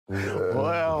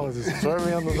Wow, just throw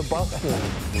me under the bus then.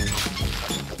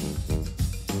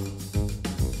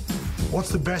 What's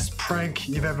the best prank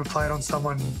you've ever played on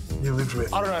someone you lived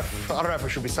with? I don't know if I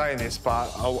should be saying this, but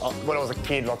when I was a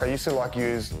kid, I used to do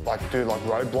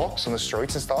roadblocks on the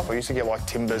streets and stuff. I used to get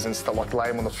timbers and stuff, lay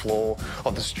them on the floor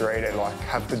of the street and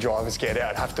have the drivers get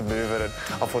out, have to move it, and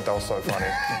I thought that was so funny.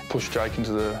 Push Jake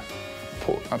into the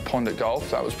pond at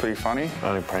golf. That was pretty funny. The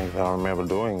only prank that I remember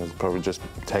doing is probably just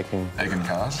taking... Egging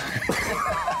cars.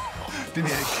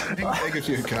 Didn't egg a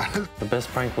few cars. The best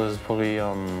prank was probably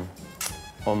on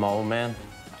my old man.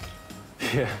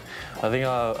 Yeah, I think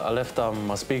I left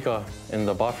my speaker in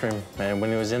the bathroom, and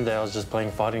when he was in there, I was just playing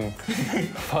fighting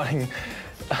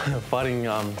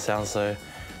sounds. So,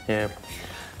 yeah.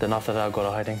 Then after that, I got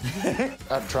a hiding.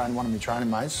 I've trained one of my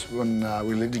training mates when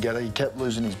we lived together. He kept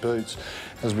losing his boots.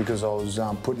 It was because I was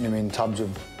putting him in tubs of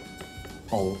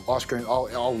old ice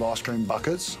cream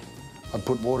buckets. I'd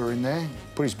put water in there,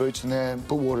 put his boots in there,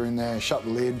 put water in there, shut the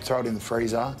lid, throw it in the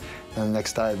freezer, and the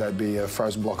next day they'd be a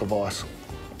frozen block of ice.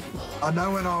 I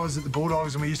know when I was at the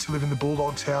Bulldogs and we used to live in the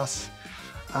Bulldogs house,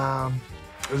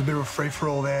 it was a bit of a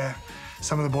free-for-all there.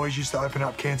 Some of the boys used to open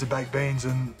up cans of baked beans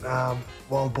and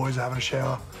while the boys were having a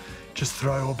shower, just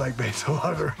throw all baked beans all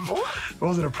over them. It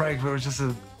wasn't a prank, but it was just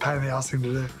a pain in the ass thing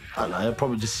to do. I don't know,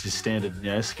 probably just your standard,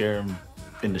 scare them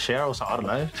in the shower or something.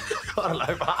 I don't know. I don't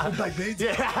know, but... Baked beans?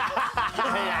 Yeah.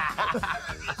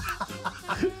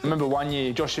 I remember one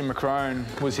year, Josh McCrone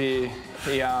was here.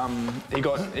 He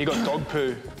got dog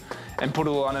poo and put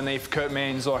it all underneath Kurt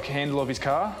Mann's handle of his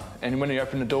car. And when he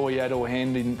opened the door, he had a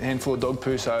handful of dog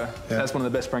poo. So that's one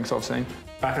of the best pranks I've seen.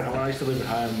 Back when I used to live at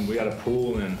home, we had a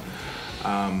pool and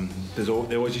there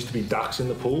always used to be ducks in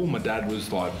the pool. My dad was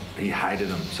he hated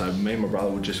them. So me and my brother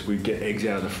we'd get eggs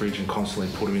out of the fridge and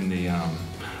constantly put them in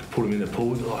the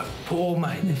pool. Poor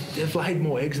mate, they've laid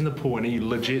more eggs in the pool, and he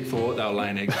legit thought they were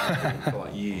laying eggs in the pool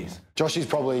for years. Josh is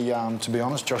probably, to be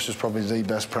honest, Josh is probably the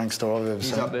best prankster I've ever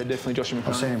seen. He's up there, definitely, Josh McCrone.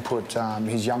 I've seen him put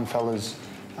his young fella's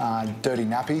dirty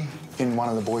nappy in one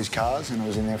of the boys' cars, and it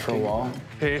was in there for a while.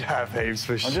 He'd have heaps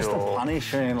for sure. I'm just a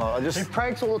punish, man. He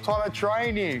pranks all the time at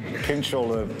training. Pinch all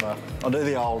the... I do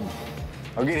the old...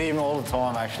 I get him all the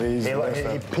time, actually.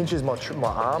 He pinches my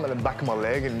arm and the back of my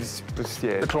leg, and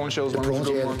The prawn shells one.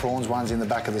 The prawns one's in the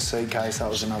back of the suitcase. That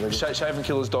was another. Shaving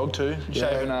Killer's dog too.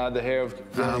 Shaving the hair of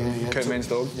Kurt Mann's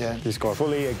dog. Yeah. He's got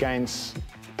fully against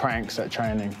pranks at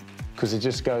training because it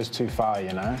just goes too far,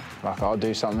 I'll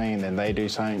do something, and then they do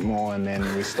something more, and then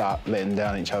we start letting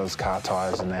down each other's car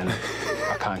tyres, and then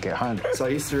I can't get home. So I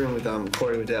used to room with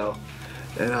Corey Waddell,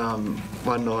 and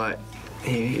one night.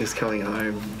 He was coming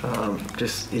home, I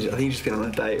think he'd just been on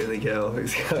a date with a girl.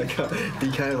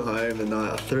 He came home and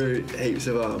I threw heaps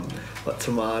of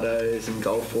tomatoes and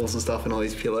golf balls and stuff in all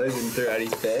his pillows and threw at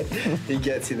his bed. He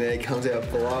gets in there, comes out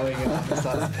blowing up and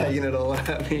starts pegging it all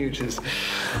at me, which is...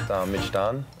 Mitch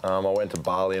Dunn. I went to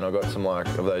Bali and I got some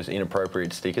of those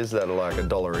inappropriate stickers that are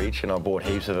 $1 each, and I bought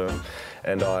heaps of them,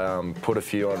 and I put a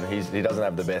few on. He doesn't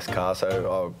have the best car,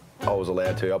 so I was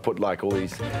allowed to. I put all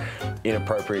these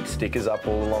inappropriate stickers up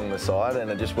all along the side, and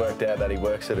it just worked out that he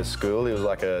works at a school. He was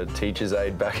a teacher's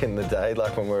aide back in the day,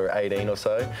 when we were 18 or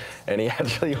so, and he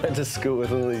actually went to school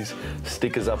with all these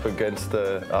stickers up against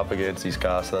his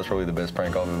car. So that's probably the best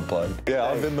prank I've ever played. Yeah,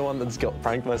 I've been the one that's got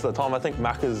pranked most of the time. I think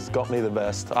Mac has got me the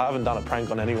best. I haven't done a prank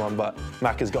on anyone, but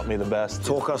Mac has got me the best.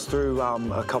 Talk us through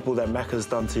a couple that Mac has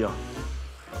done to you.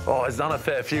 Oh, he's done a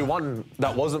fair few. One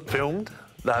that wasn't filmed,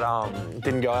 that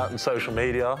didn't go out on social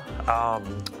media.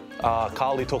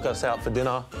 Carly took us out for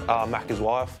dinner, Macca's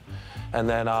wife, and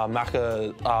then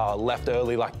Macca left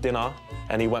early dinner,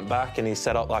 and he went back and he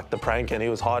set up the prank, and he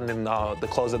was hiding in the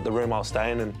closet, the room I was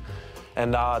staying in,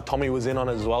 and Tommy was in on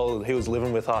it as well. He was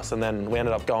living with us, and then we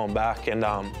ended up going back, and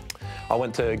I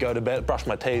went to go to bed, brush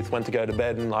my teeth, went to go to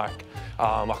bed, and I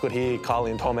could hear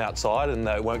Carly and Tom outside, and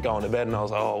they weren't going to bed, and I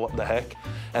was like, oh, what the heck?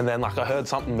 And then I heard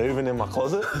something moving in my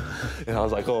closet, and I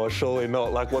was like, oh, surely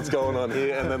not, what's going on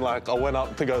here? And then I went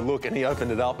up to go look, and he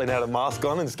opened it up and had a mask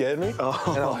on and scared me, and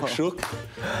I shook.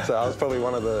 So that was probably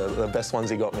one of the best ones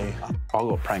he got me. I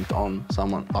got pranked on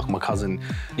someone, my cousin.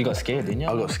 You got scared, didn't you?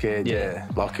 I got scared, yeah.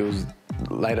 It was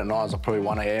late at night, it was probably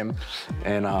 1 a.m,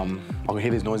 and I could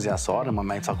hear these noises outside, and my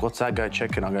mate's like, what's that? Go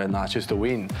check it. I go, nah, it's just the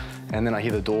wind. And then I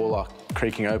hear the door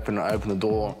creaking open, I open the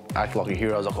door, act like a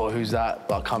hero. I was like, oh, who's that?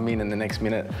 Come in, and the next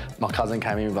minute, my cousin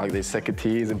came in with these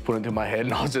secateurs and put it to my head,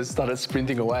 and I just started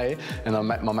sprinting away, and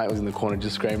my mate was in the corner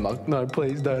just screaming no,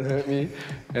 please don't hurt me.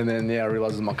 And then, I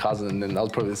realised it was my cousin, and then that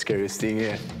was probably the scariest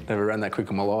thing, Never ran that quick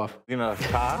in my life. A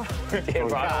car?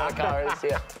 car is,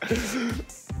 yeah.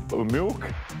 With milk,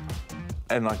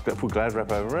 and they put Glad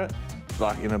wrap over it.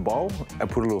 like in a bowl and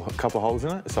put a couple of holes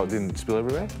in it so it didn't spill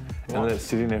everywhere. And let it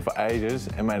sit in there for ages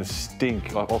and made it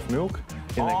stink like off milk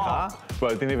in the car.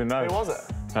 But I didn't even know. Who was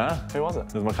it? Huh? Who was it?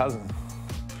 It was my cousin.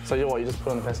 So you just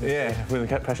put on the passenger seat? Yeah, with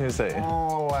the passenger seat.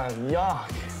 Oh, wow,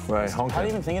 yuck. Right, How do you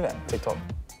even think of that, TikTok?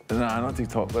 No, not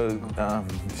TikTok, but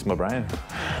it's my brain.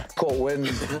 Caught wind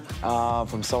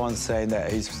from someone saying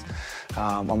that he's,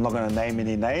 I'm not going to name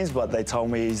any names, but they told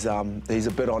me he's a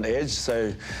bit on edge.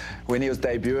 So when he was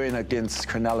debuting against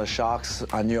Cronulla Sharks,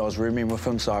 I knew I was rooming with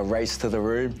him, so I raced to the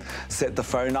room, set the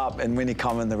phone up, and when he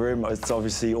come in the room, it's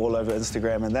obviously all over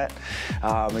Instagram and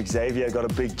that. Xavier got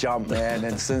a big jump, man,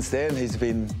 and since then he's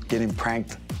been getting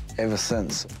pranked ever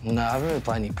since. No, I haven't really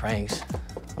played any pranks.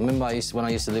 I remember when I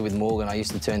used to live with Morgan, I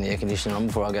used to turn the air conditioning on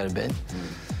before I go to bed.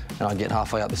 And I'd get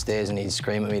halfway up the stairs and he'd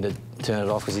scream at me to turn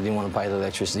it off because he didn't want to pay the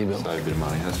electricity bill. Save a bit of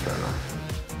money, that's fair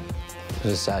enough. It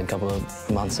was a sad couple of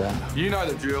months out. You know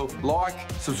the drill. Like,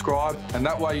 subscribe, and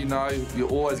that way you know you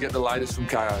always get the latest from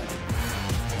Kayo.